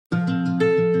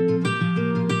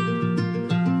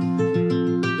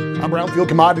I'm Brownfield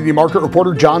commodity market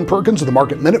reporter John Perkins with the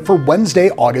Market Minute for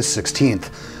Wednesday, August 16th.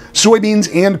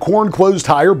 Soybeans and corn closed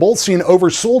higher, both seeing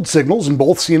oversold signals and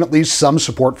both seeing at least some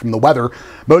support from the weather.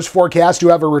 Most forecasts do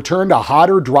have a return to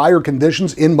hotter, drier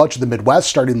conditions in much of the Midwest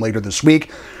starting later this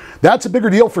week. That's a bigger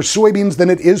deal for soybeans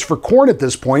than it is for corn at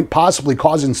this point, possibly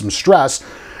causing some stress.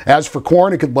 As for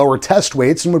corn, it could lower test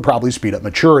weights and would probably speed up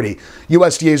maturity.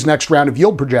 USDA's next round of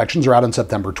yield projections are out on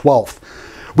September 12th.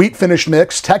 Wheat finished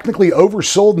mixed, technically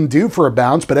oversold and due for a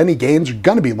bounce, but any gains are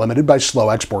going to be limited by slow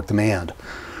export demand.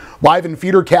 Live and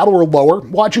feeder cattle are lower.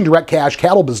 Watching direct cash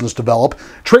cattle business develop,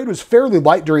 trade was fairly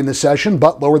light during the session,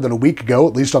 but lower than a week ago,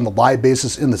 at least on the live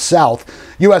basis in the South.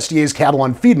 USDA's cattle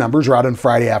on feed numbers are out on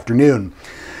Friday afternoon.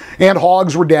 And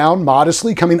hogs were down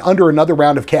modestly, coming under another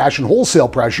round of cash and wholesale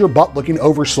pressure, but looking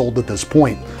oversold at this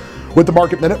point. With the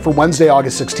Market Minute for Wednesday,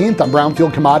 August 16th, I'm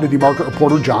Brownfield commodity market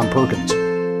reporter John Perkins.